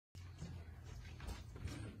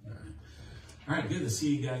All right, good to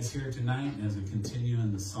see you guys here tonight. As we continue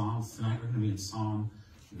in the Psalms tonight, we're going to be in Psalm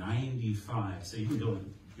 95. So you can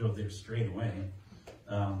go there straight away.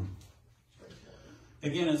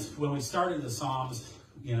 Again, as when we started the Psalms,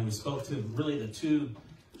 we spoke to really the two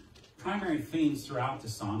primary themes throughout the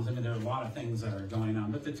Psalms. I mean, there are a lot of things that are going on,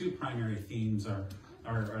 but the two primary themes are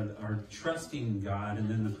trusting God and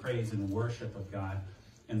then the praise and worship of God.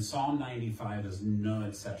 And Psalm 95 is no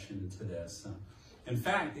exception to this. In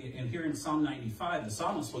fact, and here in Psalm 95, the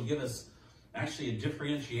psalmist will give us actually a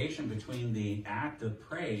differentiation between the act of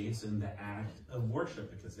praise and the act of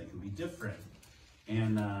worship, because they can be different.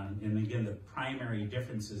 And again, the primary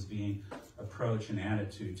differences being approach and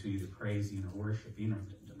attitude to either praising or worshiping, or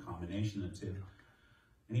the combination of the two.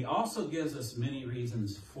 And he also gives us many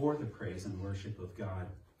reasons for the praise and worship of God.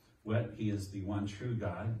 He is the one true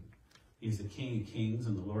God. He's the King of Kings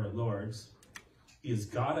and the Lord of Lords. He is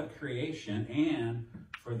God of creation, and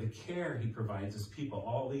for the care he provides his people.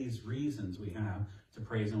 All these reasons we have to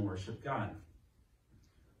praise and worship God.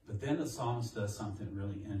 But then the psalmist does something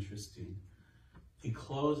really interesting. He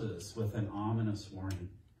closes with an ominous warning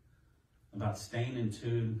about staying in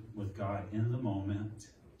tune with God in the moment,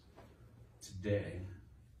 today,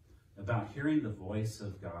 about hearing the voice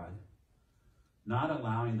of God, not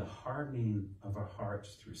allowing the hardening of our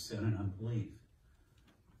hearts through sin and unbelief,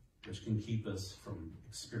 which can keep us from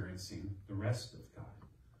experiencing the rest of God.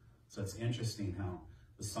 So it's interesting how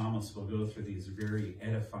the psalmist will go through these very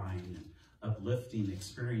edifying and uplifting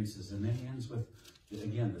experiences, and then he ends with,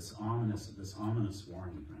 again, this ominous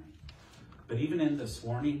warning, right? But even in this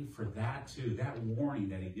warning, for that too, that warning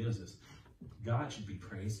that he gives us, God should be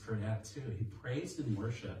praised for that too. He praised and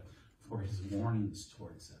worshiped for his warnings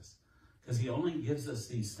towards us, because he only gives us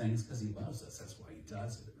these things because he loves us. That's why he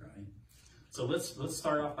does it, right? So let's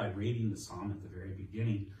start off by reading the psalm at the very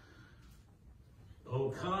beginning. Oh,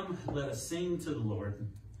 come, let us sing to the Lord.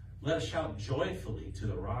 Let us shout joyfully to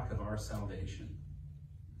the rock of our salvation.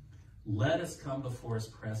 Let us come before his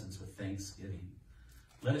presence with thanksgiving.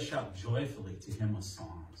 Let us shout joyfully to him with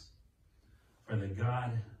songs. For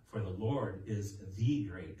the Lord is the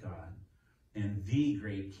great God and the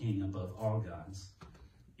great King above all gods.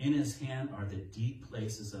 In his hand are the deep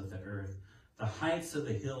places of the earth. The heights of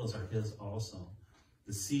the hills are his also.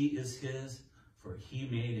 The sea is his, for he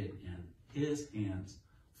made it, and his hands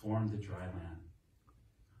formed the dry land.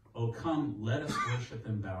 Oh, come, let us worship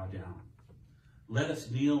and bow down. Let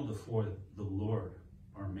us kneel before the Lord,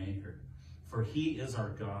 our Maker. For he is our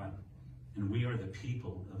God, and we are the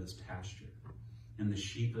people of his pasture, and the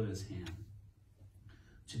sheep of his hand.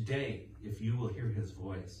 Today, if you will hear his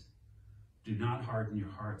voice, do not harden your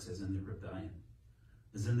hearts as in the rebellion,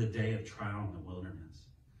 as in the day of trial in the wilderness.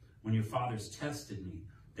 When your fathers tested me,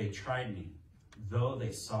 they tried me, though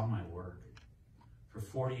they saw my work. For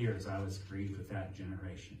 40 years I was grieved with that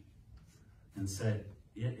generation, and said,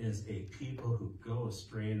 it is a people who go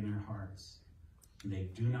astray in their hearts, and they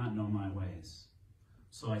do not know my ways.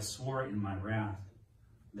 So I swore in my wrath,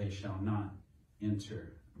 they shall not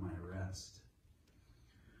enter my rest.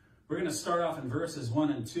 We're going to start off in verses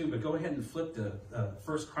 1 and 2, but go ahead and flip to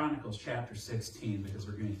 1 Chronicles chapter 16, because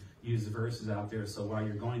we're going to use the verses out there. So while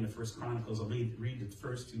you're going to 1 Chronicles, I'll read the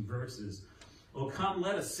first two verses. Oh, come,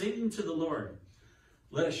 let us sing to the Lord.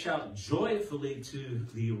 Let us shout joyfully to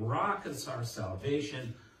the rock of our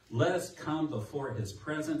salvation. Let us come before his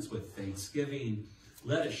presence with thanksgiving.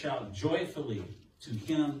 Let us shout joyfully to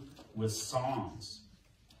him with songs.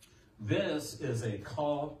 This is a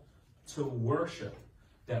call to worship,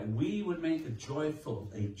 that we would make a joyful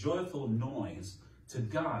noise to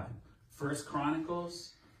God. 1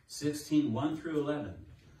 Chronicles 16, 1 through 11.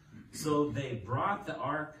 So they brought the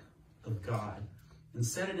ark of God and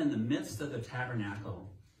set it in the midst of the tabernacle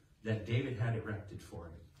that David had erected for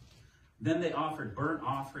it. Then they offered burnt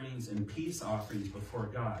offerings and peace offerings before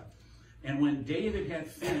God. And when David had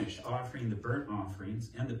finished offering the burnt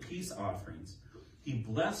offerings and the peace offerings, he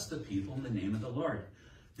blessed the people in the name of the Lord.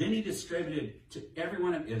 Then he distributed to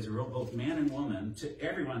everyone of Israel, both man and woman, to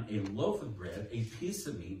everyone a loaf of bread, a piece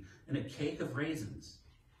of meat, and a cake of raisins.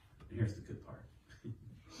 And here's the good part.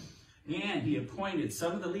 And he appointed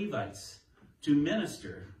some of the Levites to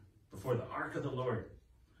minister before the ark of the Lord,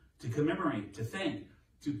 to commemorate, to thank,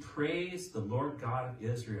 to praise the Lord God of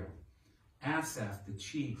Israel. Asaph the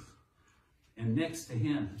chief, and next to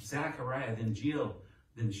him, Zechariah, then Jeiel,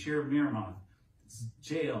 then Shemiramoth,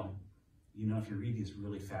 Jael. You know, if you read these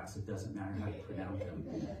really fast, it doesn't matter how you pronounce them.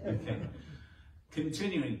 Okay.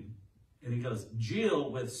 Continuing, and he goes,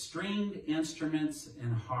 Jeiel with stringed instruments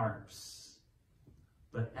and harps.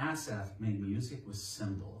 But Asaph made music with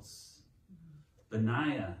cymbals.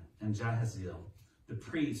 Benaiah and Jahaziel, the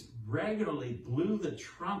priest regularly blew the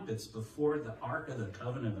trumpets before the Ark of the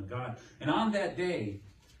Covenant of God. And on that day,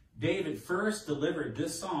 David first delivered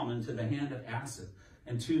this psalm into the hand of Asaph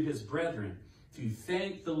and to his brethren to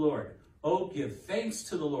thank the Lord. Oh, give thanks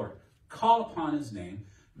to the Lord. Call upon his name.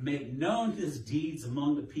 Make known his deeds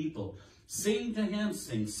among the people. Sing to him,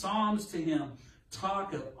 sing psalms to him.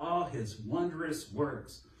 Talk of all his wondrous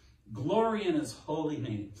works. Glory in his holy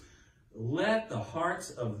name. Let the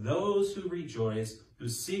hearts of those who rejoice, who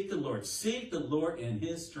seek the Lord in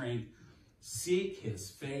his strength, seek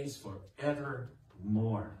his face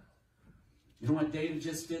forevermore. You know what David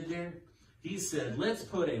just did there? He said, let's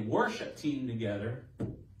put a worship team together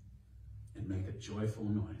and make a joyful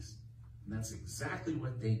noise. And that's exactly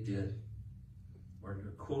what they did. Or to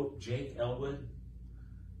quote Jake Elwood,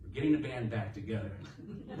 we're getting the band back together.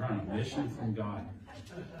 We're on a mission from God.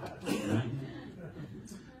 Right?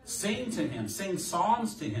 Sing to him, sing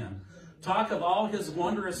psalms to him. Talk of all his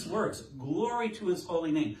wondrous works. Glory to his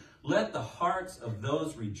holy name. Let the hearts of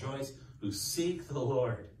those rejoice who seek the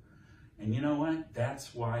Lord. And you know what?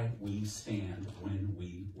 That's why we stand when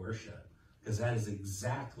we worship. Because that is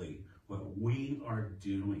exactly what we are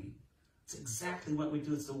doing. It's exactly what we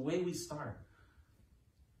do. It's the way we start.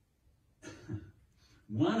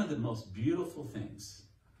 One of the most beautiful things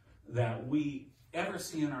that we ever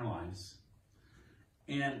see in our lives,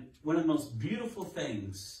 and one of the most beautiful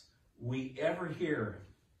things we ever hear,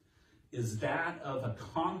 is that of a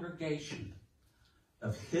congregation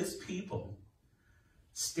of his people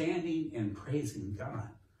standing and praising God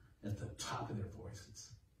at the top of their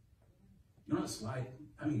voices. You know what it's like?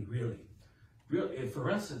 I mean, really,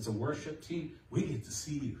 for us as a worship team, we get to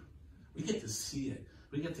see you. We get to see it.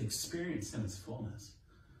 We get to experience in its fullness.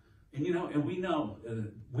 And you know, and we know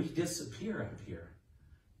we disappear out here.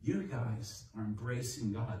 You guys are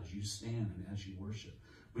embracing God as you stand and as you worship.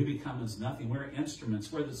 We become as nothing. We're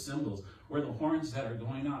instruments. We're the cymbals. We're the horns that are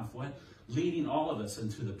going off. What? Leading all of us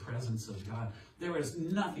into the presence of God. There is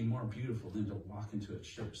nothing more beautiful than to walk into a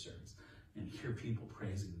church service and hear people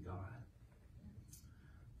praising God.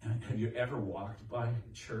 And have you ever walked by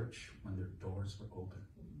a church when their doors were open?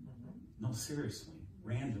 No, seriously,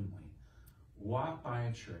 randomly. Walk by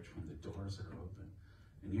a church when the doors are open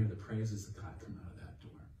and hear the praises of God come out of that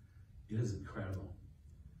door. It is incredible.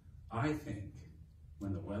 I think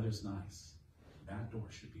when the weather's nice, that door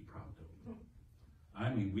should be propped open.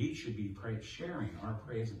 I mean, we should be sharing our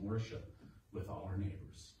praise and worship with all our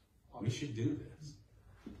neighbors. We should do this.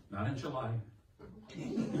 Not in July.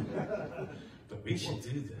 But we should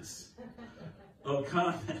do this. Oh,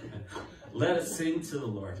 come. Let us sing to the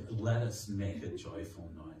Lord. Let us make a joyful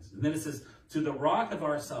noise. And then it says, to the rock of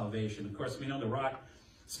our salvation. Of course, we know the rock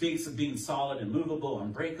speaks of being solid and movable,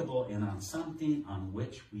 unbreakable, and on something on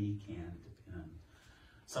which we can depend.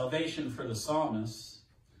 Salvation for the psalmist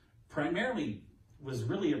primarily was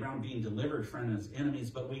really around being delivered from his enemies,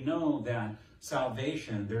 but we know that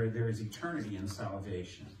salvation, there is eternity in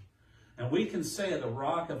salvation. And we can say the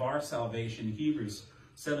rock of our salvation, Hebrews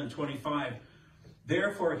 7:25,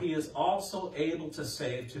 therefore he is also able to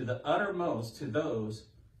save to the uttermost to those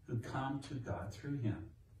who come to God through him.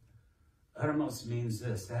 Uttermost means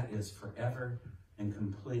this, that is forever and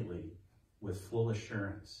completely with full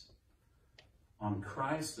assurance. On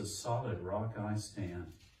Christ, the solid rock I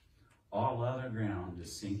stand. All other ground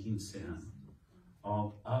is sinking sand.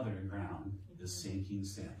 All other ground is sinking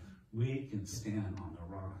sand. We can stand on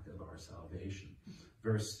the rock of our salvation.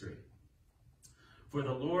 Verse 3. For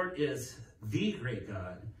the Lord is the great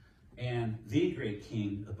God and the great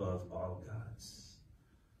King above all gods.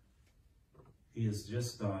 He is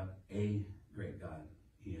just not a great God.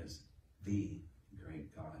 He is the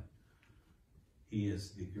great God. He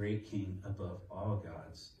is the great King above all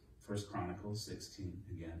gods. 1 Chronicles 16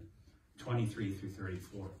 again, 23 through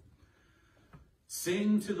 34.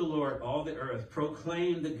 Sing to the Lord, all the earth.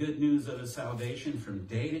 Proclaim the good news of his salvation from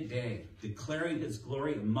day to day, declaring his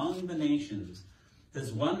glory among the nations,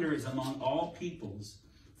 his wonders among all peoples.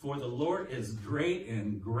 For the Lord is great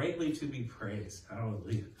and greatly to be praised.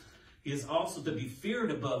 Hallelujah. He is also to be feared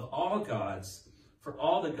above all gods, for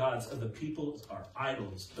all the gods of the peoples are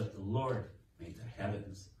idols, but the Lord made the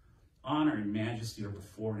heavens. Honor and majesty are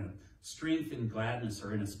before him. Strength and gladness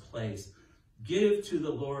are in his place. Give to the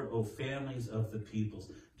Lord, O families of the peoples.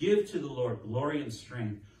 Give to the Lord glory and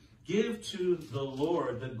strength. Give to the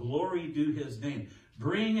Lord the glory due his name.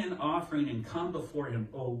 Bring an offering and come before him.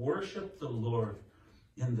 O worship the Lord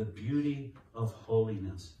in the beauty of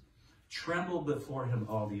holiness. Tremble before him,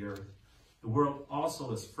 all the earth. The world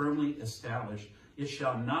also is firmly established. It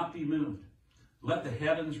shall not be moved. Let the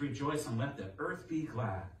heavens rejoice and let the earth be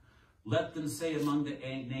glad. Let them say among the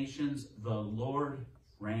nations, the Lord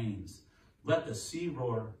reigns. Let the sea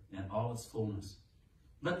roar in all its fullness.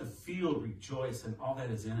 Let the field rejoice and all that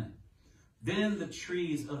is in it. Then the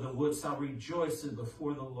trees of the wood shall rejoice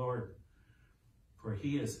before the Lord, for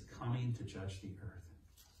he is coming to judge the earth.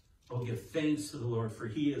 Oh, give thanks to the Lord, for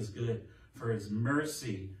he is good, for his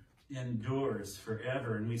mercy endures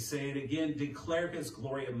forever. And we say it again, declare his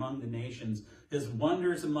glory among the nations, his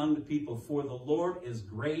wonders among the people, for the Lord is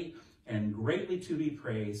great and greatly to be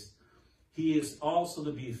praised. He is also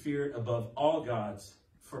to be feared above all gods,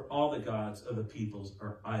 for all the gods of the peoples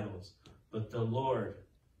are idols, but the Lord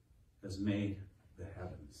has made the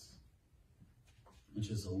heavens. Which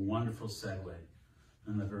is a wonderful segue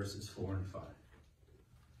in the verses 4 and 5.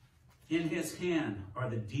 In his hand are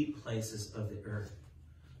the deep places of the earth.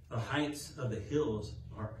 The heights of the hills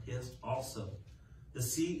are his also. The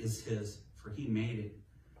sea is his, for he made it,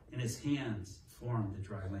 and his hands formed the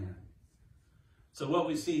dry land. So what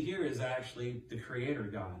we see here is actually the Creator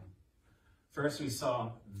God. First we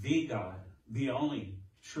saw the God, the only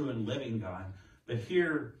true and living God. But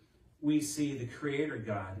here we see the Creator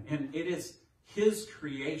God. And it is his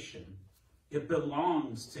creation. It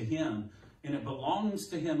belongs to him. And it belongs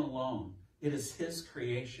to him alone. It is his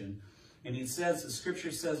creation. And he says, the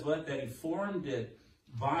scripture says what? That he formed it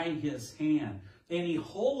by his hand. And he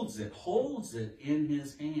holds it in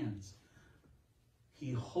his hands.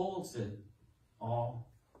 He holds it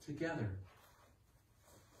all together.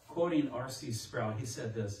 Quoting R.C. Sproul, he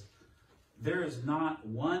said this, there is not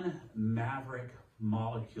one maverick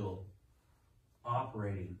molecule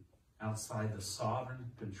operating outside the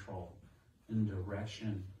sovereign control and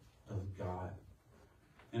direction of God.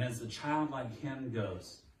 And as the childlike hymn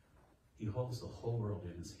goes, he holds the whole world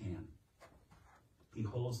in his hand. He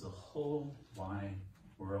holds the whole wide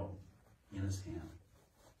world in his hand.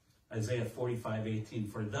 Isaiah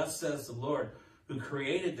 45:18, for thus says the Lord, who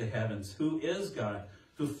created the heavens, who is God,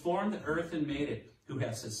 who formed the earth and made it, who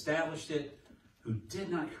has established it, who did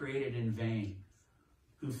not create it in vain,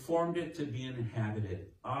 who formed it to be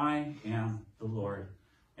inhabited. I am the Lord,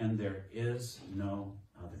 and there is no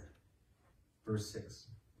other. Verse 6.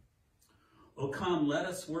 O come, let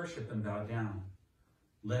us worship and bow down.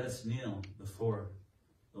 Let us kneel before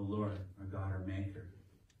the Lord, our God, our Maker.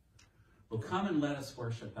 O come and let us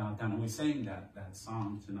worship, bow down. And we sang that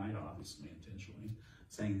song tonight, obviously, intentionally,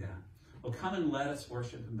 saying that. O come and let us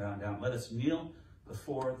worship and bow down. Let us kneel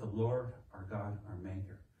before the Lord, our God, our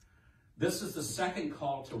Maker. This is the second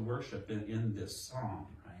call to worship in this psalm,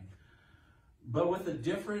 right? But with a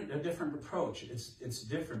different approach. It's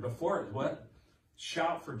different. Before it, what?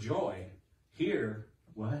 Shout for joy. Here,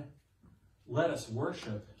 what? Let us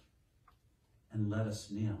worship and let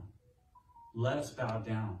us kneel. Let us bow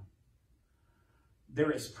down.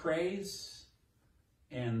 There is praise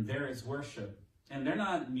and there is worship. And they're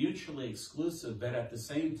not mutually exclusive, but at the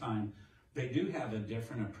same time, they do have a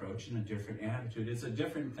different approach and a different attitude. It's a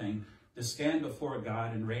different thing to stand before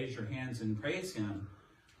God and raise your hands and praise him.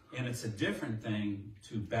 And it's a different thing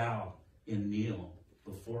to bow and kneel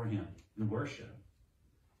before him and worship.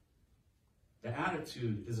 The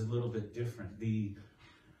attitude is a little bit different.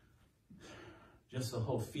 Just the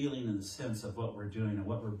whole feeling and the sense of what we're doing and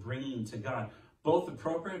what we're bringing to God. Both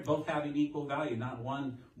appropriate, both having equal value. Not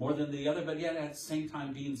one more than the other, but yet at the same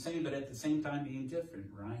time being same, but at the same time being different,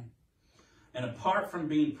 right? And apart from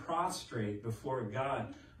being prostrate before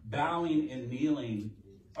God, bowing and kneeling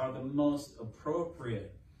are the most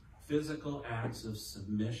appropriate physical acts of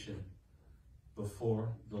submission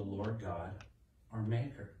before the Lord God, our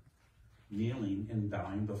Maker. Kneeling and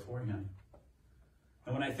bowing before him.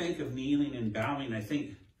 And when I think of kneeling and bowing, I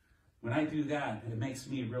think when I do that, it makes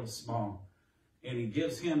me real small. And it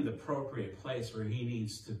gives him the appropriate place where he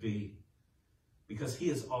needs to be. Because he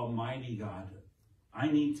is Almighty God. I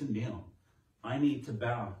need to kneel. I need to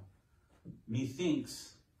bow.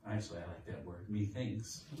 Methinks, actually I like that word,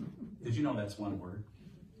 methinks. Did you know that's one word?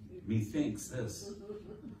 Methinks this.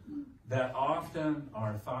 That often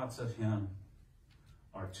our thoughts of him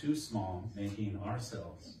are too small, making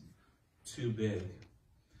ourselves too big.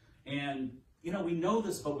 And, you know, we know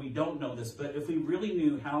this, but we don't know this. But if we really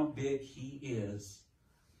knew how big he is,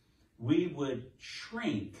 we would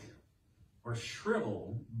shrink or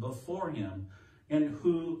shrivel before him. And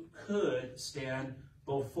who could stand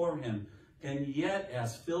before him? And yet,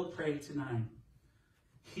 as Phil prayed tonight,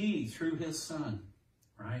 he, through his Son,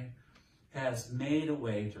 right, has made a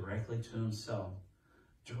way directly to himself.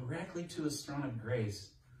 Directly to his throne of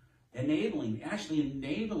grace, enabling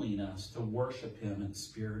us to worship him in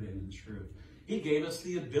spirit and in truth. He gave us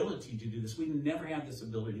the ability to do this. We never had this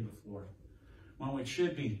ability before. When it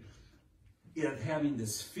should be having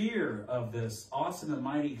this fear of this awesome and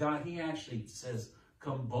mighty God, he actually says,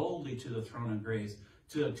 come boldly to the throne of grace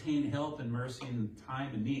to obtain help and mercy in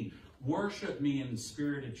time of need. Worship me in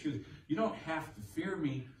spirit and truth. You don't have to fear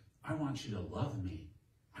me. I want you to love me.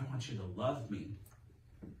 I want you to love me.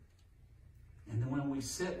 And then when we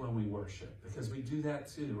sit, when we worship, because we do that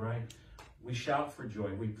too, right? We shout for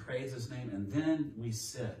joy. We praise his name, and then we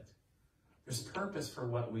sit. There's purpose for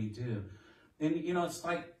what we do. And, you know, it's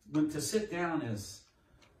like when to sit down is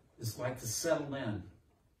like to settle in.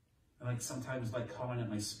 I like sometimes like calling it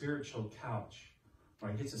my spiritual couch,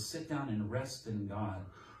 where I get to sit down and rest in God.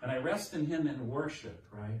 And I rest in him in worship,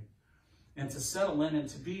 right? And to settle in and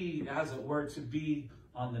to be, as it were, to be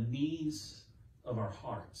on the knees of our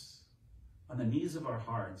hearts. On the knees of our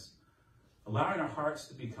hearts. Allowing our hearts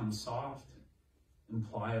to become soft and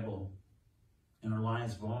pliable and our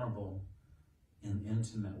lives vulnerable in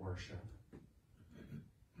intimate worship.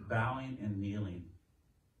 Bowing and kneeling.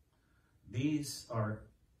 These are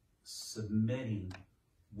submitting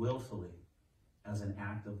willfully as an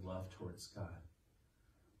act of love towards God.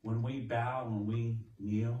 When we bow, when we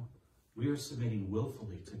kneel, we are submitting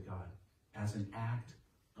willfully to God as an act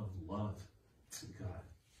of love to God.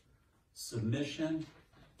 Submission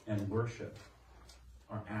and worship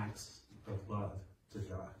are acts of love to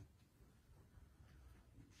God.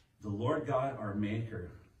 The Lord God, our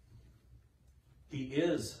Maker. He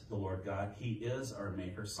is the Lord God. He is our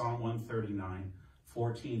Maker. Psalm 139,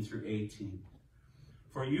 14 through 18.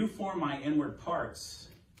 For you formed my inward parts.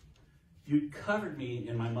 You covered me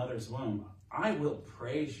in my mother's womb. I will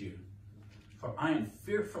praise you, for I am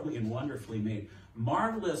fearfully and wonderfully made.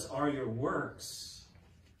 Marvelous are your works,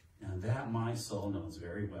 and that my soul knows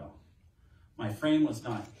very well. My frame was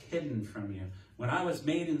not hidden from you when I was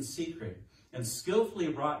made in secret and skillfully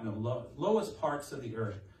wrought in the lowest parts of the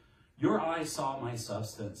earth. Your eyes saw my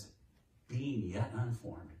substance, being yet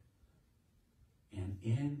unformed. And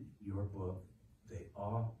in your book, they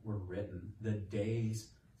all were written, the days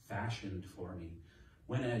fashioned for me,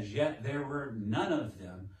 when as yet there were none of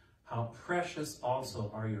them. How precious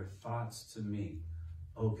also are your thoughts to me,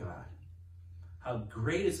 O God. How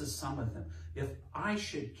great is the sum of them. If I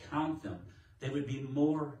should count them, they would be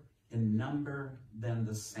more in number than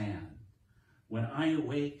the sand. When I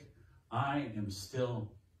awake, I am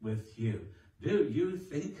still with you. Do you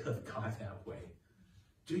think of God that way?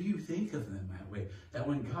 Do you think of them that way? That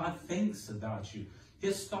when God thinks about you,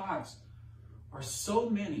 his thoughts are so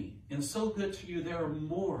many and so good to you, they are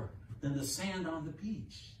more than the sand on the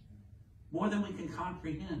beach. More than we can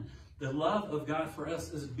comprehend. The love of God for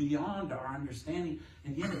us is beyond our understanding.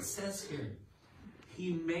 And yet it says here,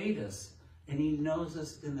 he made us and he knows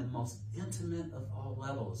us in the most intimate of all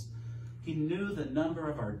levels. He knew the number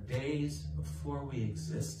of our days before we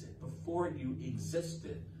existed. Before you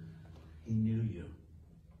existed, he knew you.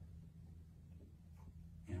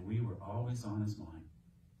 And we were always on his mind.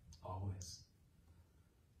 Always.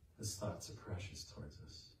 His thoughts are precious towards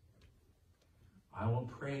us. I will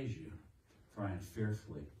praise you, for I am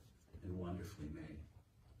fearfully and wonderfully made.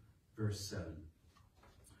 Verse 7.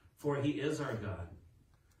 For he is our God,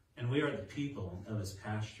 and we are the people of his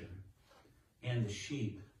pasture, and the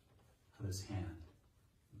sheep of his hand.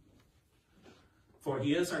 For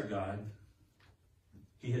he is our God,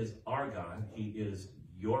 he is our God, he is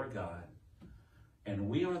your God, and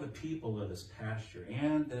we are the people of his pasture,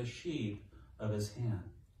 and the sheep of his hand.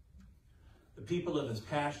 The people of his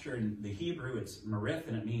pasture, in the Hebrew, it's merith,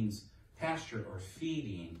 and it means pasture or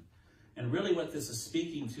feeding. And really what this is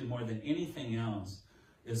speaking to more than anything else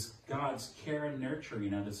is God's care and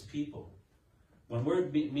nurturing of his people. When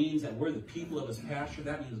word means that we're the people of his pasture,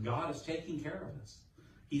 that means God is taking care of us.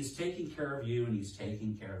 He's taking care of you and he's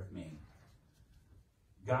taking care of me.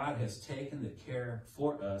 God has taken the care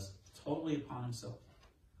for us totally upon himself.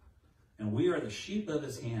 And we are the sheep of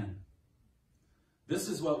his hand. This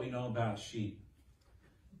is what we know about sheep.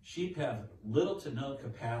 Sheep have little to no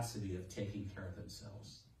capacity of taking care of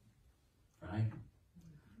themselves. Right?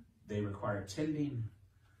 They require tending,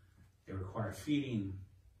 they require feeding,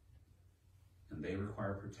 and they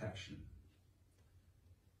require protection.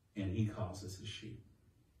 And he calls us his sheep.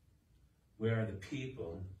 We are the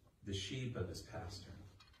people, the sheep of his pasture.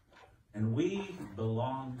 And we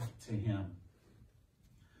belong to him.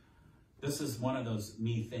 This is one of those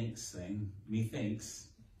methinks thing. Methinks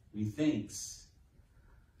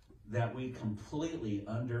that we completely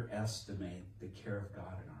underestimate the care of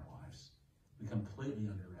God in our lives. We completely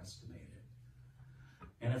underestimate it.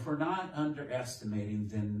 And if we're not underestimating,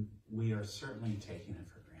 then we are certainly taking it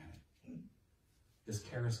for granted. His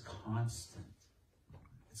care is constant.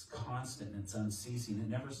 It's constant and it's unceasing. It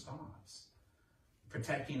never stops.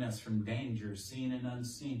 protecting us from danger, seen and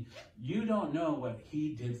unseen. You don't know what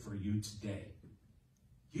he did for you today.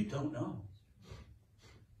 You don't know.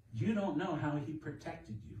 You don't know how he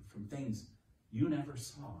protected you from things you never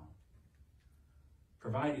saw.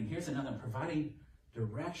 Providing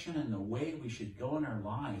direction in the way we should go in our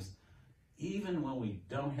lives, even when we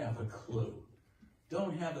don't have a clue.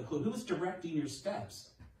 Don't have a clue. Who's directing your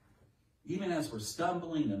steps? Even as we're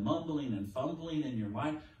stumbling and mumbling and fumbling in your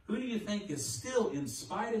life, who do you think is still, in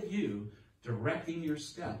spite of you, directing your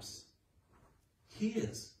steps? He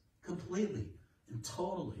is, completely and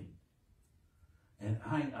totally. And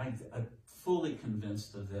I'm fully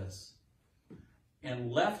convinced of this.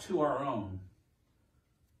 And left to our own,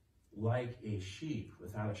 like a sheep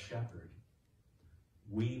without a shepherd,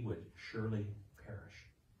 we would surely perish.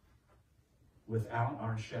 Without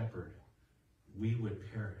our shepherd, we would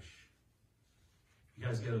perish. You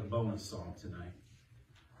guys get a bonus psalm tonight,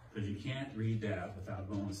 because you can't read that without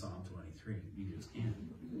going to Psalm 23. You just can't.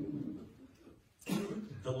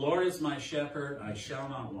 The Lord is my shepherd, I shall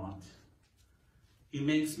not want. He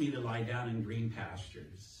makes me to lie down in green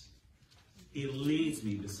pastures. He leads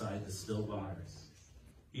me beside the still waters.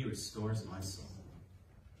 He restores my soul.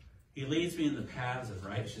 He leads me in the paths of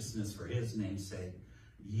righteousness for his name's sake.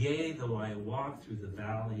 Yea, though I walk through the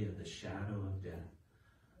valley of the shadow of death,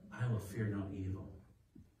 I will fear no evil.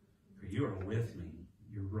 For you are with me,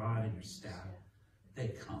 your rod and your staff, they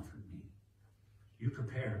comfort me. You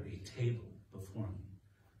prepare a table before me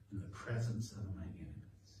in the presence of my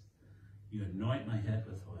enemies. You anoint my head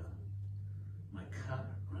with oil. My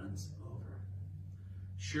cup runs over.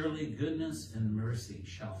 Surely goodness and mercy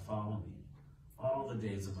shall follow me all the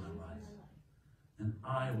days of my life, and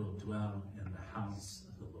I will dwell in the house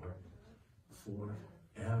of the Lord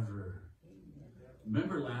forever.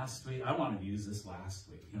 Remember last week? I wanted to use this last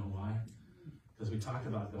week. You know why? Because we talked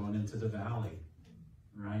about going into the valley,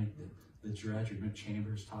 right? The drudgery.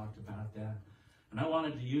 Chambers talked about that. And I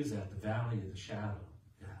wanted to use that, the valley of the shadow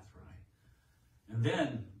of death, right? And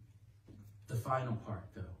then the final part,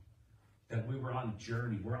 though, that we were on a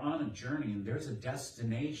journey. We're on a journey, and there's a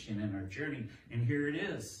destination in our journey, and here it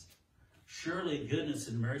is. Surely goodness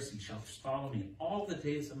and mercy shall follow me all the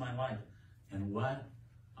days of my life. And what?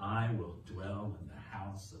 I will dwell in the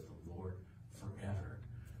house of the Lord forever.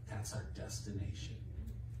 That's our destination.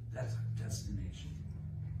 That's our destination.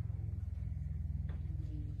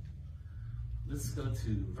 Let's go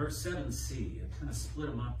to verse 7c. I kind of split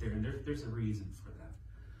them up there, and there's a reason for that.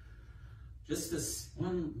 Just this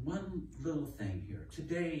one little thing here.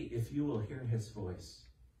 Today, if you will hear his voice,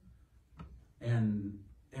 and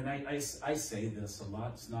I say this a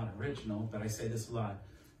lot, it's not original, but I say this a lot.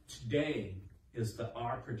 Today is the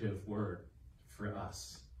operative word for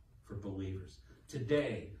us, for believers.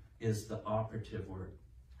 Today is the operative word.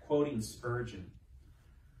 Quoting Spurgeon,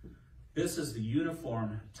 this is the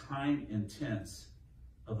uniform time and tense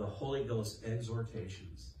of the Holy Ghost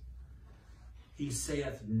exhortations. He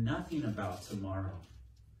saith nothing about tomorrow,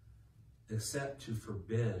 except to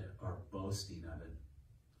forbid our boasting of it.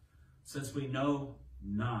 Since we know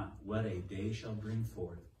not what a day shall bring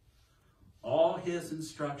forth, all his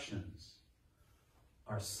instructions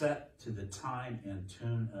are set to the time and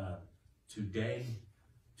tune of today,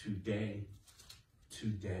 today,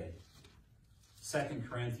 today. 2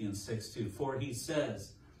 Corinthians 6:2, for he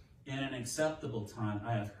says, in an acceptable time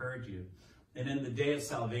I have heard you, and in the day of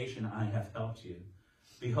salvation I have helped you.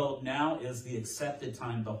 Behold, now is the accepted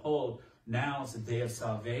time. Behold, now is the day of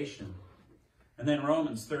salvation. And then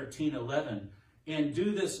Romans 13:11, and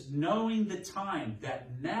do this knowing the time,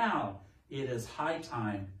 that now it is high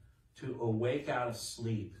time to awake out of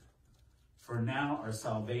sleep. For now our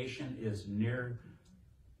salvation is nearer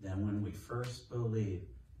than when we first believed.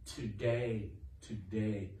 Today,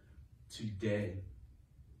 today, today.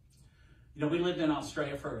 You know, we lived in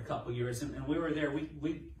Australia for a couple years, and we were there.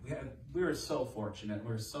 We were so fortunate. We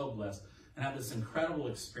were so blessed and had this incredible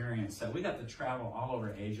experience that we got to travel all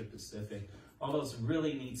over Asia Pacific, all those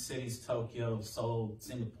really neat cities, Tokyo, Seoul,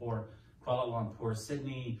 Singapore, Kuala Lumpur,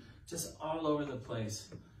 Sydney, just all over the place.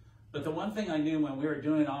 But the one thing I knew when we were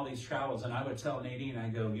doing all these travels, and I would tell Nadine, I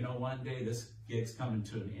go, you know, one day this gig's coming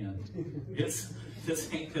to an end.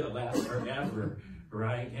 This ain't gonna last forever,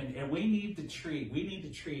 right? And we need to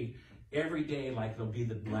treat every day like it'll be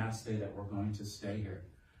the last day that we're going to stay here.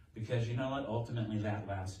 Because you know what? Ultimately, that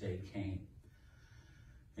last day came.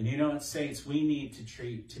 And you know what, saints? We need to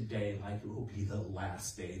treat today like it will be the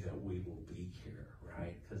last day that we will be here,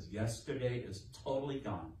 right? Because yesterday is totally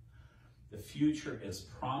gone. The future is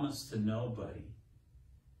promised to nobody.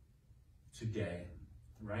 Today,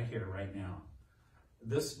 right here, right now.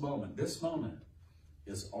 This moment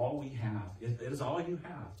is all we have. It is all you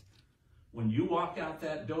have. When you walk out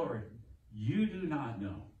that door, you do not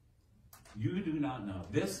know. You do not know.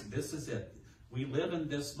 This is it. We live in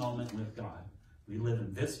this moment with God. We live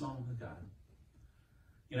in this moment with God.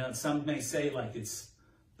 You know, some may say like it's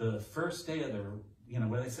the first day of the, you know,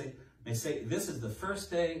 what do they say? They say this is the first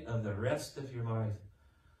day of the rest of your life.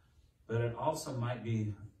 But it also might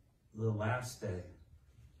be the last day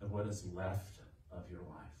of what is left of your life.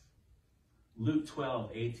 Luke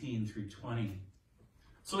 12:18-20.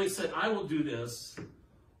 So he said, I will do this.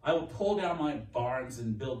 I will pull down my barns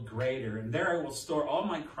and build greater, and there I will store all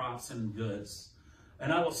my crops and goods.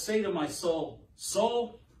 And I will say to my soul,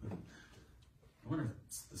 soul, I wonder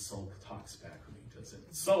if the soul talks back when he does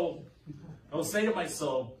it. Soul, I will say to my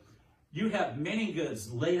soul, you have many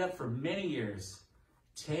goods laid up for many years.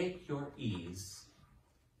 Take your ease,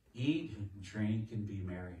 eat and drink and be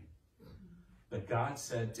merry. But God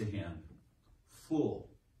said to him, fool,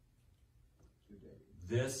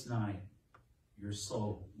 this night your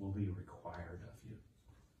soul will be required of you.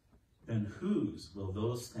 Then whose will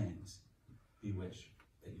those things be which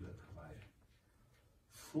that you have provided?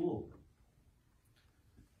 Fool.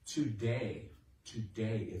 Today,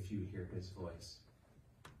 if you hear his voice.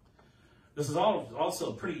 This is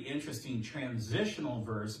also a pretty interesting transitional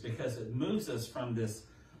verse because it moves us from this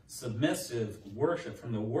submissive worship,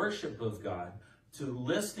 from the worship of God, to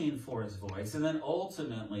listening for his voice, and then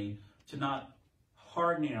ultimately to not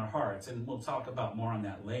hardening our hearts. And we'll talk about more on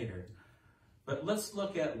that later. But let's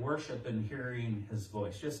look at worship and hearing his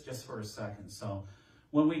voice just for a second. So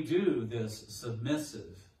when we do this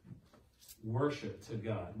submissive worship to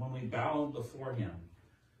God, when we bow before him,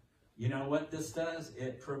 you know what this does?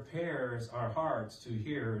 It prepares our hearts to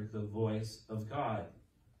hear the voice of God.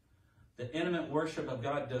 The intimate worship of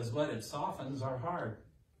God does what? It softens our heart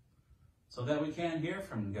so that we can hear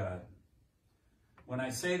from God. When I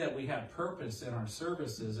say that we have purpose in our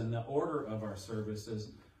services and the order of our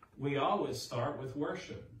services, we always start with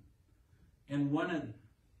worship. And one of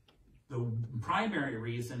the primary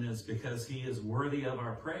reason is because he is worthy of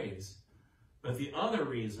our praise. But the other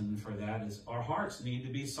reason for that is our hearts need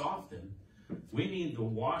to be softened. We need to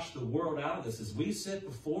wash the world out of this. As we sit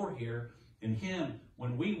before here in him,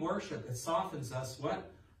 when we worship, it softens us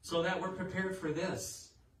what? So that we're prepared for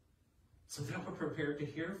this. So that we're prepared to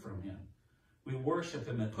hear from him. We worship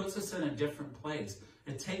him. It puts us in a different place.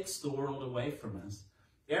 It takes the world away from us.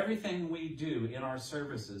 Everything we do in our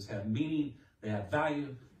services have meaning, they have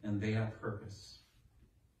value, and they have purpose.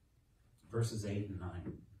 Verses 8 and 9.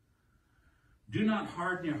 Do not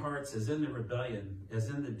harden your hearts as in the rebellion, as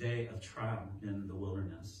in the day of trial in the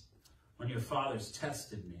wilderness. When your fathers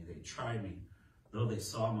tested me, they tried me, though they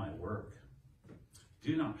saw my work.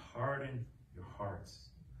 Do not harden your hearts.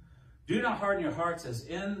 Do not harden your hearts as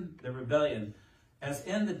in the rebellion, as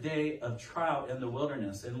in the day of trial in the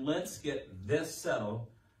wilderness. And let's get this settled.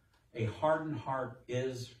 A hardened heart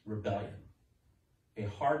is rebellion. A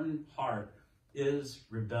hardened heart is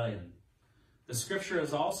rebellion. The scripture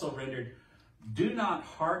is also rendered, do not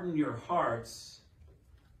harden your hearts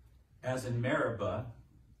as in Meribah,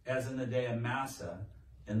 as in the day of Massah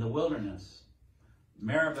in the wilderness.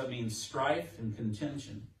 Meribah means strife and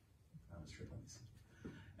contention.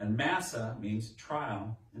 And Massah means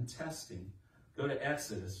trial and testing. Go to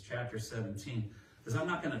Exodus chapter 17. Because I'm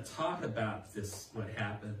not going to talk about this, what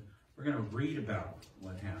happened. We're going to read about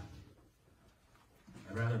what happened.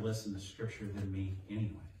 I'd rather listen to scripture than me anyway.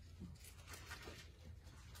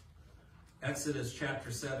 Exodus chapter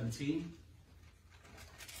 17.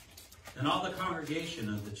 And all the congregation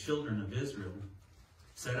of the children of Israel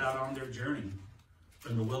set out on their journey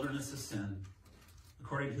from the wilderness of Sin,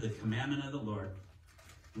 according to the commandment of the Lord,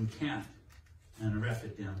 and camped in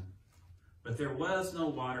Rephidim. But there was no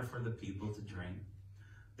water for the people to drink.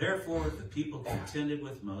 Therefore the people contended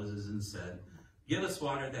with Moses and said, give us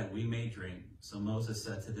water that we may drink. So Moses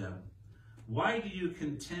said to them, why do you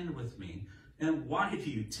contend with me? And why do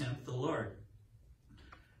you tempt the Lord?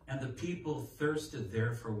 And the people thirsted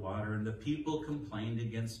there for water, and the people complained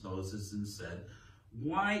against Moses and said,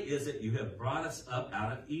 why is it you have brought us up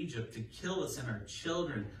out of Egypt to kill us and our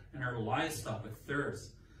children and our livestock with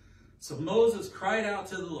thirst? So Moses cried out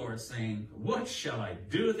to the Lord, saying, what shall I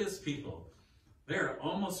do with this people? They are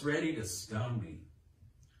almost ready to stone me.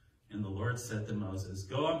 And the Lord said to Moses,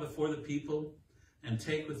 go on before the people and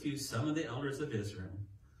take with you some of the elders of Israel.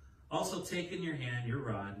 Also take in your hand your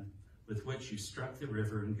rod with which you struck the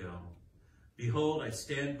river and go. Behold, I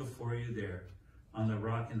stand before you there on the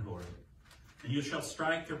rock in Horeb. And you shall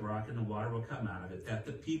strike the rock, and the water will come out of it, that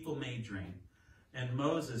the people may drink. And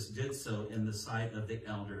Moses did so in the sight of the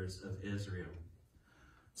elders of Israel.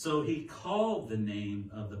 So he called the name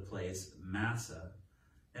of the place Massah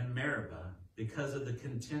and Meribah because of the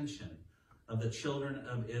contention of the children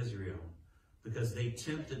of Israel, because they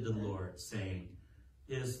tempted the Lord, saying,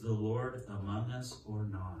 is the Lord among us or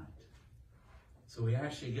not? So we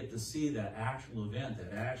actually get to see that actual event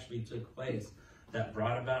that actually took place that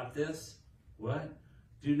brought about this. What?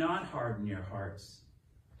 Do not harden your hearts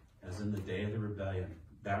as in the day of the rebellion.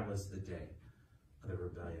 That was the day of the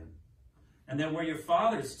rebellion. And then where your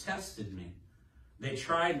fathers tested me, they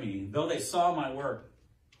tried me, though they saw my work.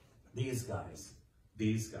 These guys,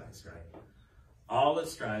 right?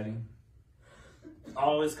 Always striving,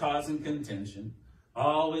 always causing contention,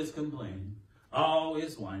 always complaining,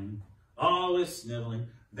 always whining, always sniveling.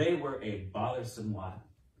 They were a bothersome lot.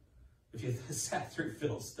 If you sat through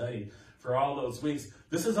Phil's study for all those weeks,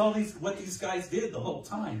 this is what these guys did the whole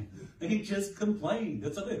time. They just complained.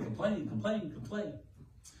 That's okay. Complain.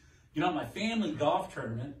 You know, my family golf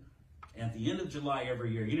tournament at the end of July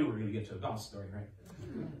every year, you knew we were going to get to a golf story, right?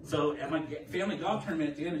 So at my family golf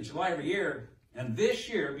tournament at the end of July every year, and this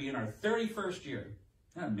year being our 31st year,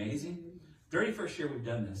 isn't that amazing? 31st year we've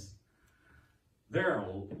done this. There are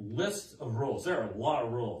a list of rules. There are a lot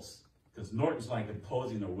of rules, because Norton's like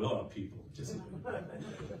imposing their will on people.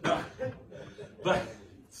 But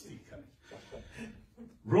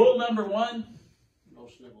rule number 1, no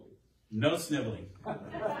sniveling. No sniveling.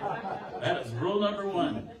 That is rule number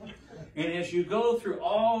 1. And as you go through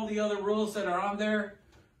all the other rules that are on there,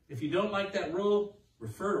 if you don't like that rule,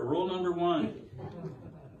 refer to rule number 1.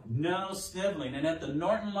 No sniveling. And at the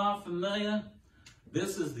Norton Law Familia,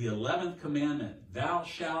 this is the 11th commandment. Thou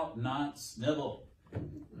shalt not snivel.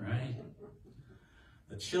 Right?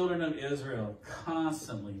 The children of Israel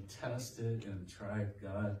constantly tested and tried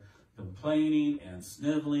God, complaining and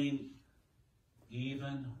sniveling,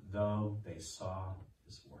 even though they saw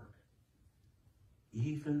his work.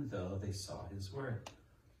 Even though they saw his work.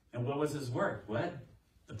 And what was his work? What?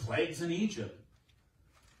 The plagues in Egypt.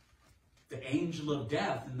 The angel of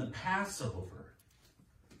death in the Passover.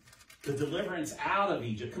 The deliverance out of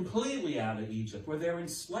Egypt, completely out of Egypt, where they were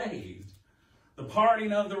enslaved. The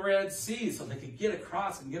parting of the Red Sea so they could get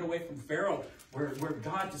across and get away from Pharaoh, where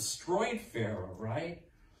God destroyed Pharaoh, right?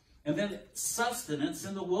 And then sustenance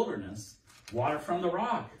in the wilderness. Water from the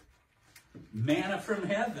rock, manna from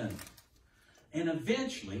heaven. And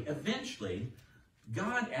eventually,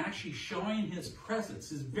 God actually showing his presence,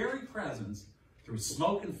 his very presence, through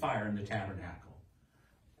smoke and fire in the tabernacle.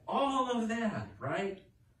 All of that, right?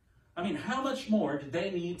 I mean, how much more did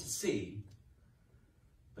they need to see?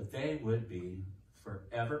 But they would be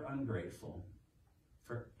forever ungrateful,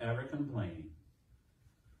 forever complaining.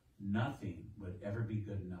 Nothing would ever be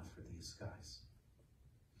good enough for these guys.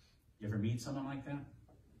 You ever meet someone like that?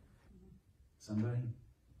 Somebody?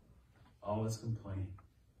 Always complaining.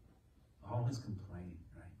 Always complaining,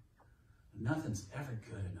 right? Nothing's ever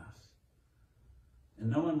good enough. And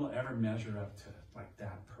no one will ever measure up to like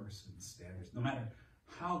that person's standards, no matter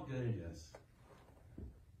how good it is.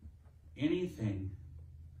 Anything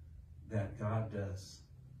that God does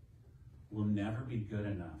will never be good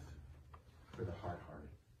enough for the hard-hearted.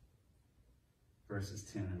 Verses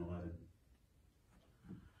 10 and 11.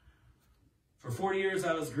 For 40 years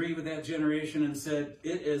I was grieved with that generation and said,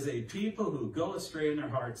 it is a people who go astray in their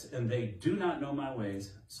hearts, and they do not know my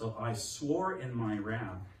ways. So I swore in my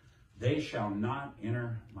wrath, they shall not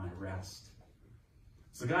enter my rest.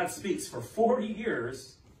 So God speaks for 40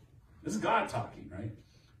 years. This is God talking, right?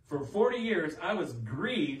 For 40 years I was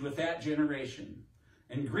grieved with that generation.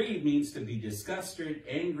 And grieved means to be disgusted,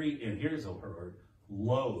 angry, and here's a word,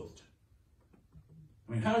 loathed.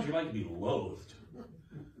 I mean, how would you like to be loathed?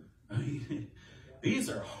 I mean, these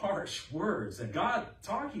are harsh words that God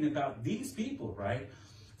talking about these people, right?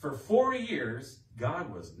 For 40 years,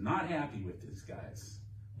 God was not happy with these guys.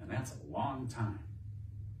 And that's a long time.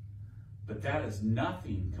 But that is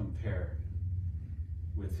nothing compared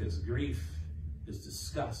with his grief, his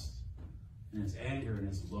disgust, and his anger and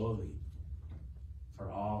his loathing for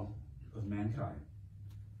all of mankind.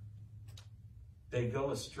 They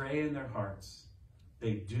go astray in their hearts.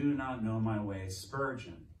 They do not know my ways.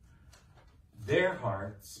 Spurgeon. Their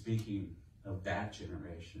heart, speaking of that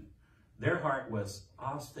generation, their heart was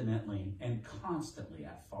obstinately and constantly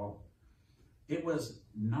at fault. It was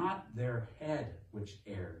not their head which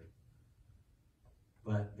erred,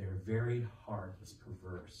 but their very heart was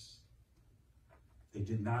perverse. They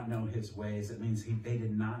did not know his ways. It means they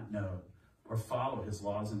did not know or follow his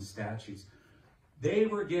laws and statutes. They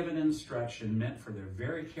were given instruction meant for their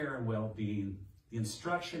very care and well-being. The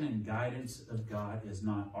instruction and guidance of God is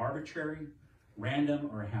not arbitrary, random,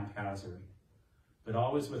 or haphazard. but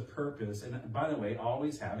always with purpose. And by the way,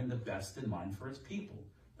 always having the best in mind for his people.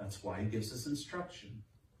 That's why he gives us instruction.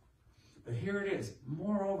 But here it is.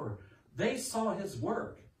 Moreover, they saw his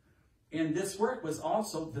work. And this work was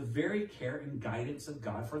also the very care and guidance of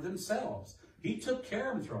God for themselves. He took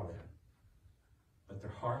care of them through all that. But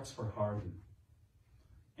their hearts were hardened.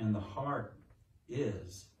 And the heart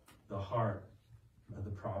is the heart of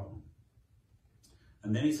the problem.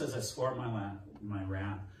 And then he says, I swore my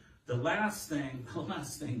wrath. The last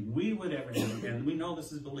thing we would ever do, and we know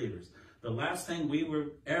this as believers, the last thing we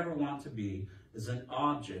would ever want to be is an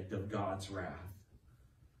object of God's wrath.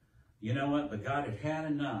 You know what? But God had had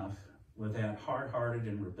enough with that hard-hearted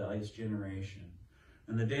and rebellious generation.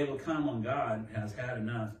 And the day will come when God has had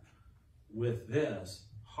enough with this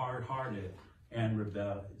hard-hearted and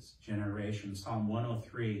rebellious generation. Psalm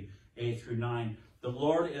 103, 8 through 9. The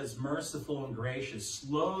Lord is merciful and gracious,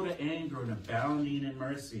 slow to anger and abounding in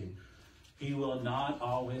mercy. He will not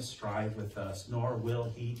always strive with us, nor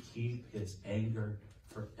will he keep his anger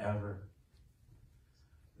forever.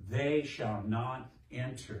 They shall not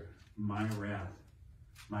enter my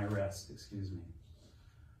rest.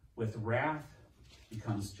 With wrath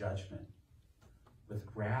becomes judgment. With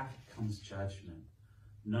wrath comes judgment.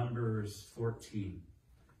 Numbers 14.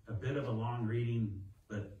 A bit of a long reading,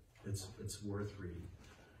 but it's worth reading.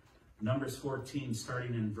 Numbers 14,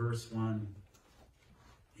 starting in verse 1.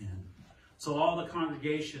 And so all the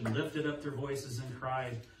congregation lifted up their voices and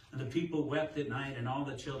cried, and the people wept at night, and all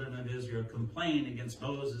the children of Israel complained against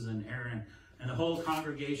Moses and Aaron. And the whole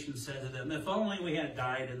congregation said to them, if only we had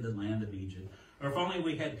died in the land of Egypt, or if only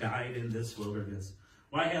we had died in this wilderness.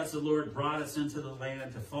 Why has the Lord brought us into the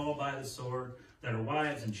land to fall by the sword, that our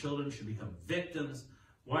wives and children should become victims?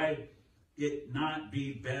 Why it not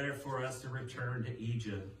be better for us to return to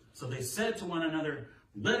Egypt? So they said to one another,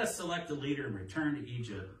 let us select a leader and return to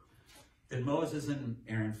Egypt. Then Moses and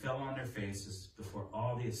Aaron fell on their faces before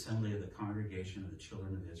all the assembly of the congregation of the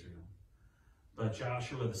children of Israel. But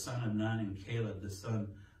Joshua the son of Nun and Caleb the son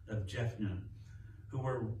of Jephunneh, who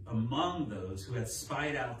were among those who had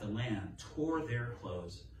spied out the land, tore their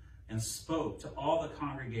clothes and spoke to all the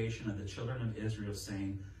congregation of the children of Israel,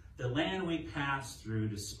 saying, the land we passed through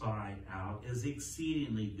to spy out is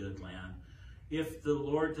exceedingly good land. If the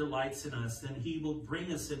Lord delights in us, then he will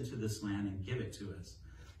bring us into this land and give it to us,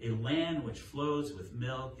 a land which flows with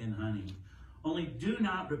milk and honey. Only do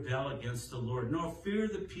not rebel against the Lord, nor fear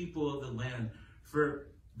the people of the land, for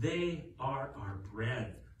they are our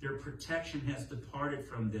bread. Their protection has departed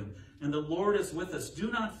from them, and the Lord is with us.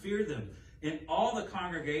 Do not fear them. And all the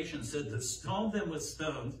congregation said to stone them with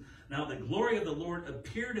stones. Now the glory of the Lord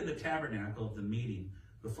appeared in the tabernacle of the meeting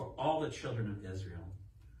before all the children of Israel.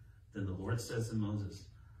 Then the Lord says to Moses,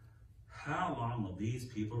 how long will these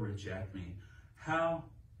people reject me? How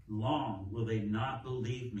long will they not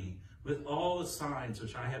believe me with all the signs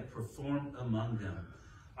which I have performed among them?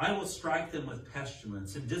 I will strike them with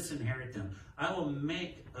pestilence and disinherit them. I will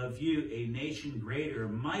make of you a nation greater,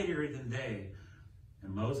 mightier than they.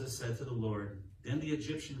 And Moses said to the Lord, then the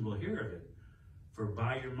Egyptian will hear of it, for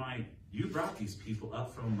by your might you brought these people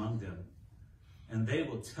up from among them, and they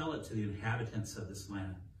will tell it to the inhabitants of this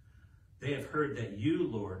land. They have heard that you,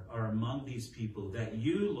 Lord, are among these people, that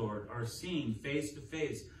you, Lord, are seen face to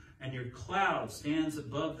face, and your cloud stands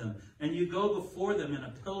above them, and you go before them in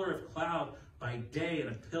a pillar of cloud by day and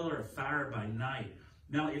a pillar of fire by night.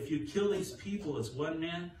 Now, if you kill these people as one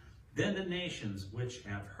man, then the nations which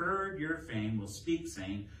have heard your fame will speak,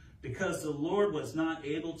 saying, because the Lord was not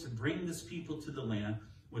able to bring this people to the land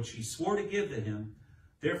which he swore to give to him,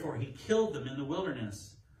 therefore he killed them in the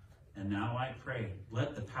wilderness. And now I pray,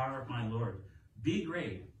 let the power of my Lord be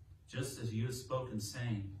great, just as you have spoken,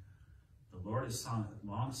 saying, the Lord is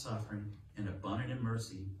long-suffering and abundant in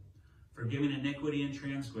mercy, forgiving iniquity and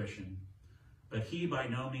transgression. But he by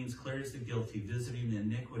no means clears the guilty, visiting the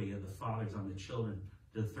iniquity of the fathers on the children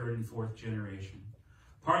to the third and fourth generation.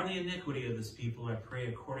 Pardon the iniquity of this people, I pray,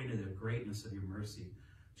 according to the greatness of your mercy,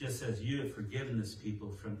 just as you have forgiven this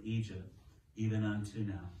people from Egypt, even unto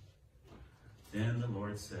now. Then the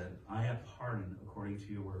Lord said, I have pardoned according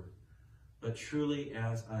to your word. But truly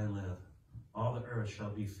as I live, all the earth shall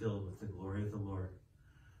be filled with the glory of the Lord.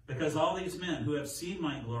 Because all these men who have seen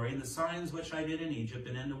my glory and the signs which I did in Egypt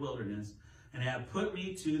and in the wilderness, and have put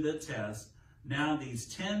me to the test, now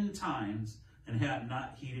these 10 times, and have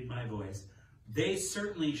not heeded my voice, they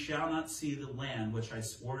certainly shall not see the land which I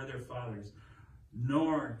swore to their fathers,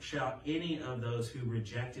 nor shall any of those who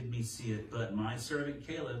rejected me see it, but my servant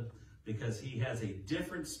Caleb, because he has a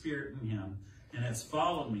different spirit in him, and has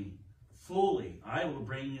followed me fully, I will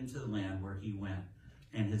bring into the land where he went,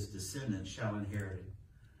 and his descendants shall inherit it.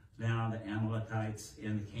 Now the Amalekites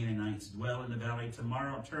and the Canaanites dwell in the valley.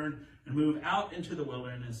 Tomorrow turn and move out into the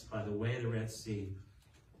wilderness by the way of the Red Sea.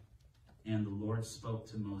 And the Lord spoke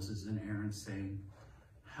to Moses and Aaron, saying,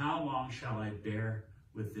 how long shall I bear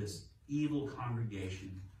with this evil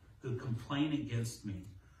congregation who complain against me?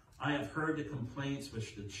 I have heard the complaints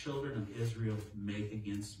which the children of Israel make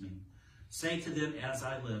against me. Say to them, as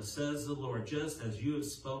I live, says the Lord, just as you have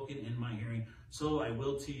spoken in my hearing, so I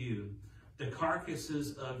will to you. The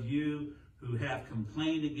carcasses of you who have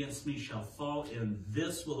complained against me shall fall in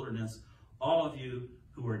this wilderness, all of you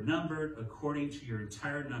who are numbered according to your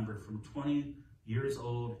entire number from 20 years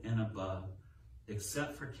old and above,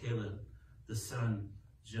 except for Caleb, the son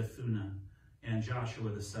of Jephunneh, and Joshua,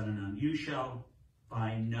 the son of Nun. You shall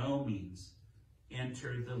by no means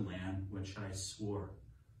enter the land which I swore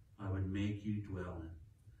I would make you dwell in.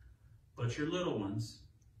 But your little ones,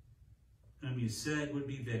 whom you said would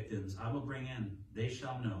be victims, I will bring in. They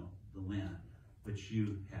shall know the land which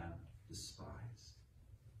you have despised.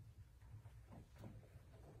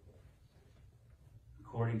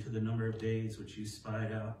 According to the number of days which you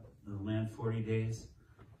spied out the land, 40 days,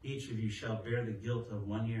 each of you shall bear the guilt of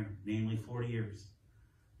 1 year, namely 40 years,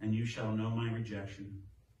 and you shall know my rejection.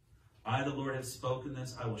 I, the Lord, have spoken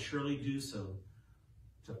this. I will surely do so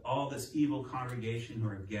to all this evil congregation who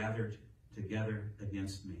are gathered together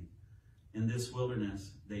against me. In this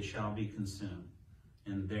wilderness they shall be consumed,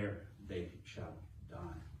 and there they shall die.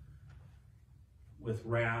 With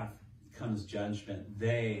wrath comes judgment.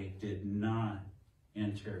 They did not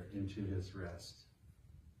enter into his rest.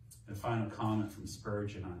 A final comment from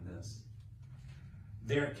Spurgeon on this.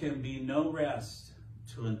 There can be no rest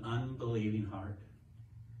to an unbelieving heart.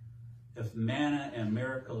 If manna and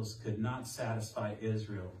miracles could not satisfy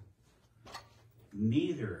Israel,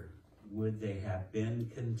 neither would they have been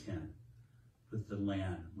content with the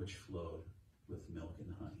land which flowed with milk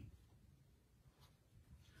and honey.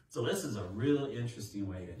 So this is a really interesting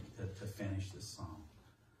way to finish this psalm.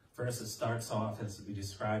 First, it starts off as we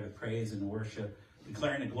describe the praise and worship,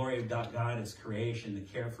 declaring the glory of God, his creation, the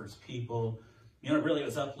care for his people. You know, it really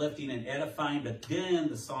was uplifting and edifying, but then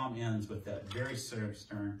the psalm ends with that very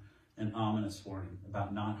stern and ominous warning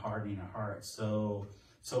about not hardening our hearts. So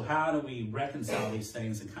how do we reconcile these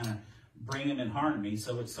things and kind of bring them in harmony?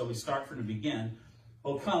 So we start from the beginning.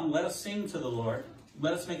 Oh, come, let us sing to the Lord.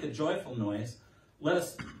 Let us make a joyful noise. Let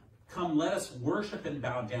us worship and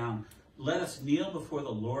bow down. Let us kneel before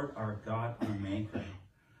the Lord our God, our Maker.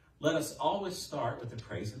 Let us always start with the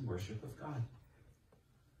praise and worship of God.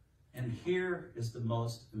 And here is the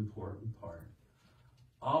most important part.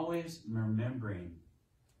 Always remembering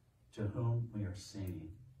to whom we are singing.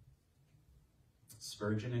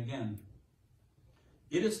 Spurgeon again.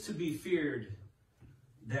 It is to be feared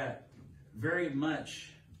that very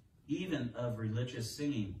much, even of religious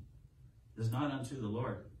singing, is not unto the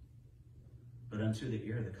Lord, but unto the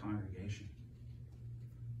ear of the congregation.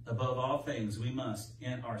 Above all things, we must,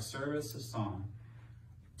 in our service of song,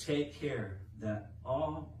 take care that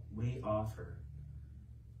all we offer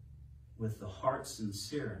with the heart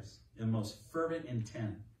sincerest and most fervent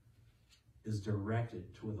intent is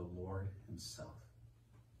directed toward the Lord himself.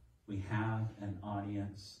 We have an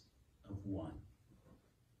audience of one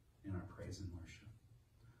in our praise and worship.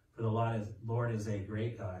 For the Lord is a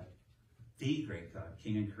great God, the great God,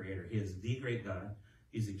 King and Creator. He is the great God.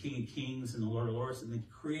 He's the King of Kings and the Lord of Lords and the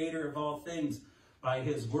Creator of all things. By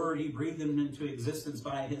his word, he breathed them into existence.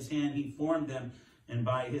 By his hand, he formed them. And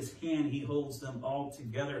by his hand, he holds them all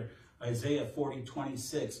together. Isaiah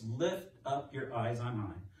 40:26. Lift up your eyes on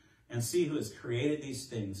high and see who has created these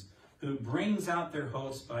things, who brings out their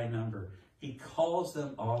hosts by number. He calls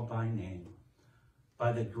them all by name.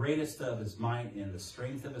 By the greatest of his might and the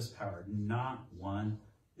strength of his power, not one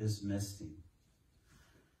is missing.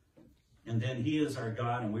 And then he is our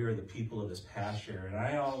God, and we are the people of his pasture. And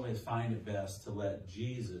I always find it best to let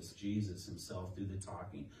Jesus himself do the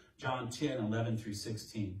talking. John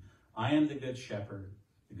 10:11-16. I am the good shepherd.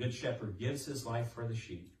 The good shepherd gives his life for the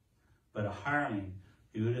sheep. But a hireling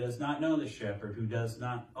who does not know the shepherd, who does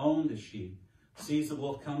not own the sheep, sees the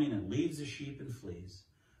wolf coming and leaves the sheep and flees.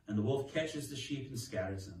 And the wolf catches the sheep and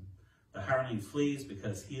scatters them. The hireling flees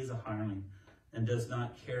because he is a hireling and does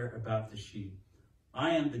not care about the sheep.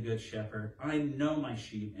 I am the good shepherd. I know my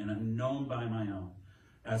sheep and am known by my own.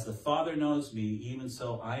 As the Father knows me, even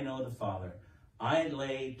so I know the Father. I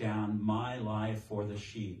lay down my life for the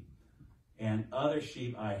sheep. And other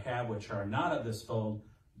sheep I have which are not of this fold,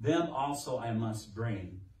 them also I must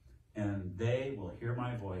bring. And they will hear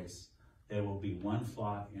my voice. There will be one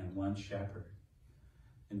flock and one shepherd.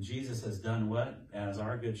 And Jesus has done what? As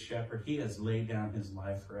our good shepherd, he has laid down his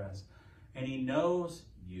life for us. and he knows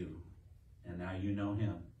you, and now you know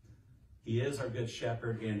him. He is our good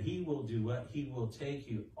shepherd, and he will do what? He will take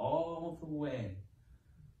you all the way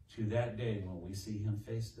to that day when we see him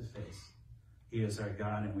face to face. He is our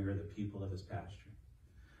God, and we are the people of his pasture.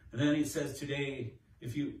 And then he says, today,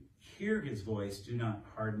 if you hear his voice, do not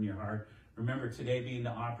harden your heart. Remember, today being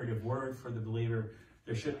the operative word for the believer,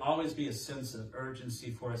 there should always be a sense of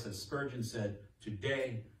urgency for us. As Spurgeon said,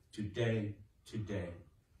 today, today, today.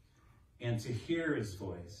 And to hear his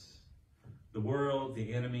voice. The world,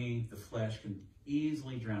 the enemy, the flesh can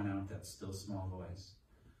easily drown out that still small voice.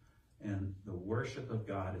 And the worship of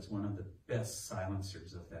God is one of the best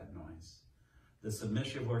silencers of that noise. The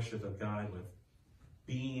submissive worship of God with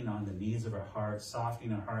being on the knees of our hearts,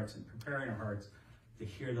 softening our hearts, and preparing our hearts to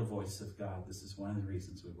hear the voice of God. This is one of the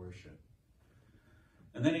reasons we worship.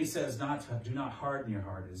 And then he says, do not harden your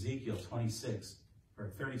heart. Ezekiel 36,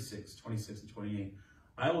 26 and 28.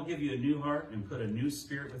 I will give you a new heart and put a new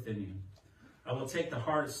spirit within you. I will take the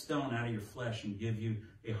heart of stone out of your flesh and give you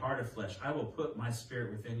a heart of flesh. I will put my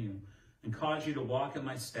spirit within you and cause you to walk in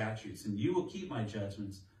my statutes, and you will keep my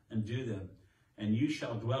judgments and do them. And you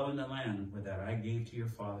shall dwell in the land that I gave to your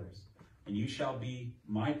fathers. And you shall be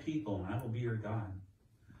my people, and I will be your God.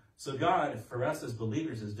 So God, for us as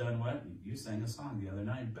believers, has done what? You sang a song the other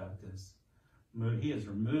night about this. He has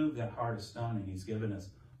removed that heart of stone, and he's given us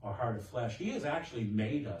a heart of flesh. He has actually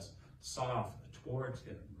made us soft towards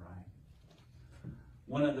him, right?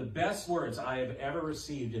 One of the best words I have ever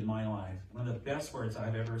received in my life, one of the best words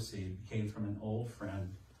I've ever received came from an old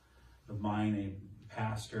friend of mine, a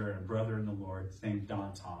pastor and a brother in the Lord, named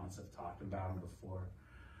Don Thomas. I've talked about him before.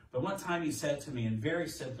 But one time he said to me, and very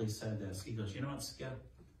simply said this, he goes, you know what, Skip?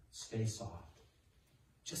 Stay soft.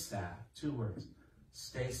 Just that, 2 words.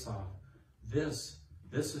 Stay soft. This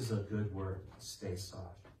is a good word. Stay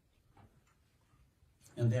soft.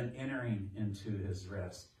 And then entering into his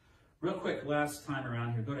rest. Real quick, last time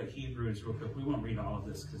around here, go to Hebrews real quick. We won't read all of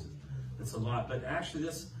this because it's a lot. But actually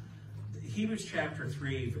Hebrews chapter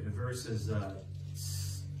 3, verses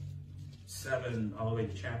 7 all the way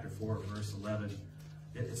to chapter 4, verse 11.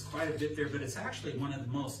 It's quite a bit there, but it's actually one of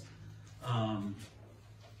the most...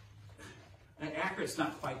 accurate's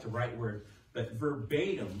not quite the right word, but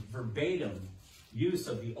verbatim use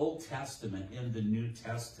of the Old Testament in the New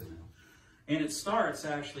Testament. And it starts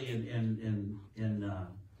actually in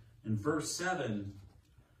verse 7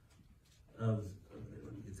 of,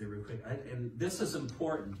 let me get there real quick. And this is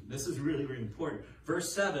important. This is really, really important.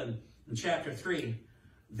 Verse 7 in chapter 3,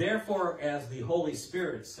 therefore, as the Holy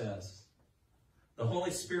Spirit says, the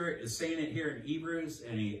Holy Spirit is saying it here in Hebrews,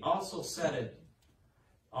 and he also said it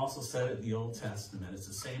in the Old Testament. It's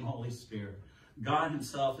the same Holy Spirit. God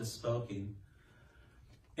himself is speaking.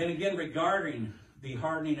 And again, regarding the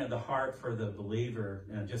hardening of the heart for the believer,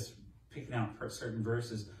 just picking out certain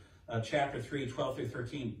verses, chapter 3, 12 through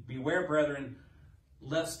 13. Beware, brethren,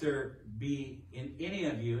 lest there be in any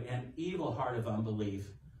of you an evil heart of unbelief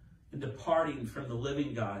in departing from the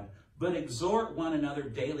living God. But exhort one another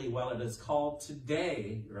daily while it is called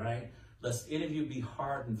today, right? Lest any of you be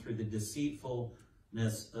hardened through the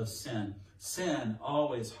deceitfulness of sin. Sin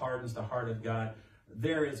always hardens the heart of God.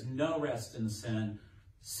 There is no rest in sin.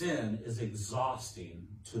 Sin is exhausting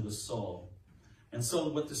to the soul. And so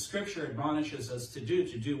what the scripture admonishes us to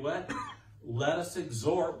do what? Let us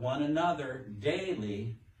exhort one another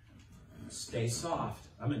daily. Stay soft.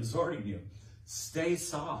 I'm exhorting you. Stay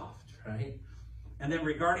soft, right? And then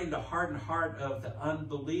regarding the hardened heart of the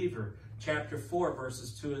unbeliever, chapter 4,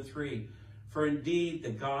 verses 2 and 3. For indeed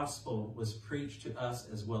the gospel was preached to us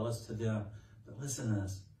as well as to them. But listen to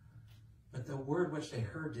this. But the word which they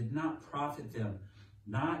heard did not profit them,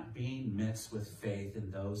 not being mixed with faith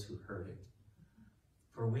in those who heard it.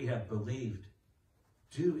 For we have believed,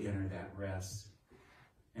 do enter that rest.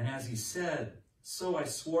 And as he said, so I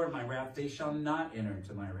swore in my wrath, they shall not enter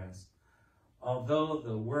into my rest, although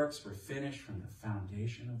the works were finished from the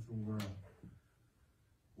foundation of the world.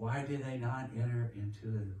 Why did they not enter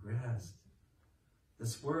into the rest?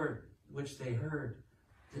 This word which they heard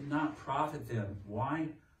did not profit them. Why?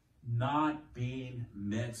 Not being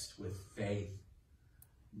mixed with faith.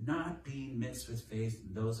 Not being mixed with faith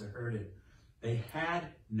in those who heard it. They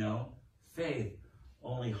had no faith,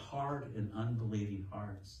 only hard and unbelieving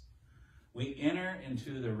hearts. We enter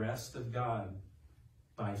into the rest of God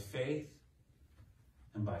by faith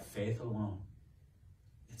and by faith alone.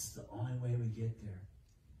 It's the only way we get there.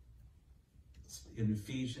 In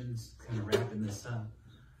Ephesians, kind of wrapping this up,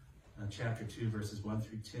 chapter 2, verses 1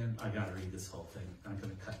 through 10. I got to read this whole thing. I'm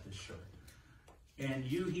going to cut this short. And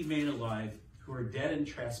you he made alive, who are dead in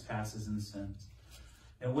trespasses and sins,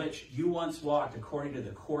 in which you once walked according to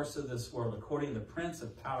the course of this world, according to the prince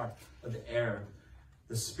of power of the air,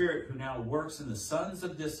 the spirit who now works in the sons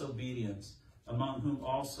of disobedience, among whom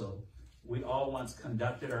also we all once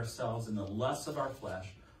conducted ourselves in the lusts of our flesh,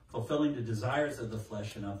 fulfilling the desires of the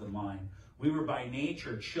flesh and of the mind. We were by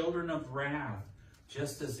nature children of wrath,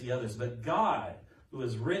 just as the others. But God, who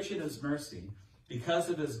is rich in his mercy, because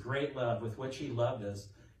of his great love with which he loved us,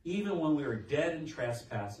 even when we were dead in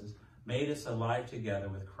trespasses, made us alive together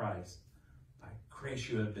with Christ. By grace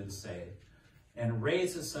you have been saved, and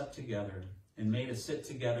raised us up together, and made us sit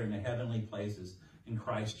together in the heavenly places in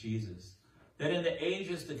Christ Jesus, that in the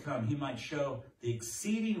ages to come he might show the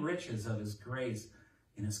exceeding riches of his grace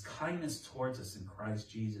in his kindness towards us in Christ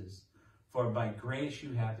Jesus. For by grace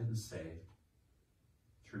you have been saved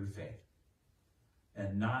through faith,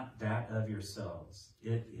 and not that of yourselves.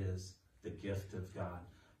 It is the gift of God,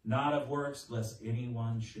 not of works, lest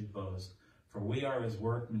anyone should boast. For we are his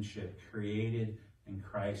workmanship, created in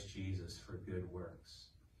Christ Jesus for good works,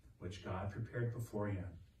 which God prepared beforehand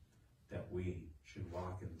that we should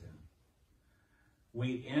walk in them.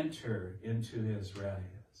 We enter into his rest.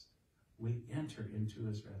 We enter into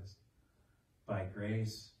his rest by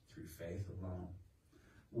grace through faith alone.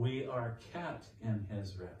 We are kept in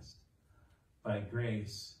his rest by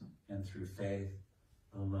grace and through faith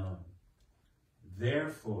alone.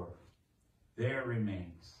 Therefore, there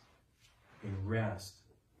remains a rest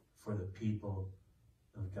for the people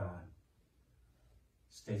of God.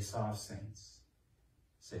 Stay soft, saints.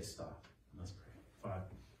 Stay soft. Let's pray. Father,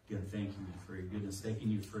 again, thank you for your goodness. Thanking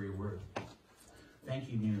you for your word.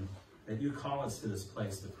 Thanking you that you call us to this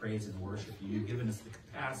place to praise and worship you. You've given us the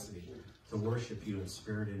capacity to worship you in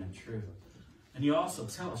spirit and in truth. And you also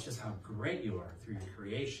tell us just how great you are through your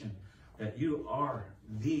creation, that you are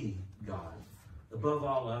the God, above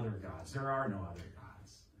all other gods. There are no other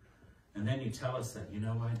gods. And then you tell us that, you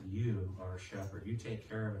know what? You are a shepherd. You take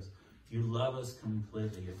care of us. You love us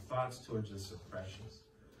completely. Your thoughts towards us are precious.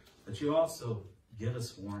 But you also give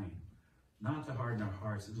us warning, not to harden our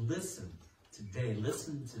hearts. Listen today.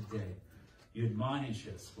 Listen today. You admonish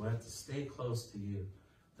us, what, to stay close to you,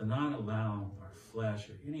 to not allow our flesh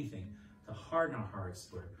or anything to harden our hearts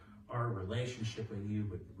where our relationship with you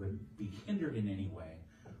would be hindered in any way.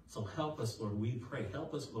 So help us, Lord, we pray.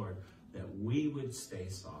 Help us, Lord, that we would stay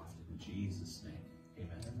soft. In Jesus' name,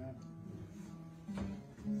 amen.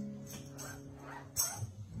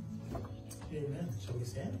 Amen. Shall we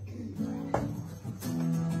stand?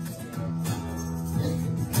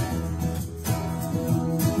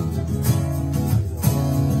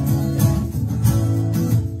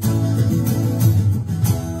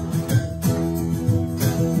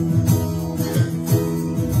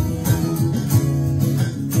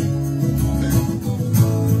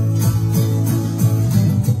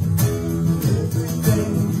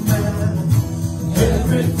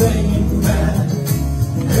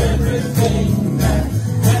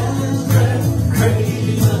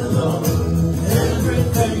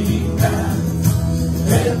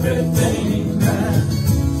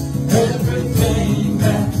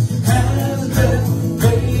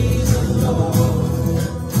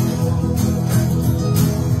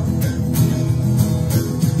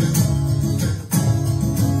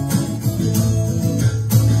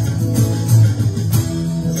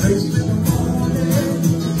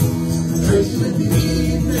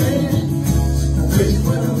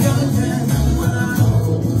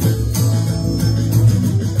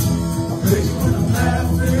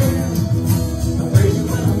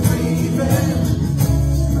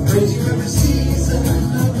 Praise you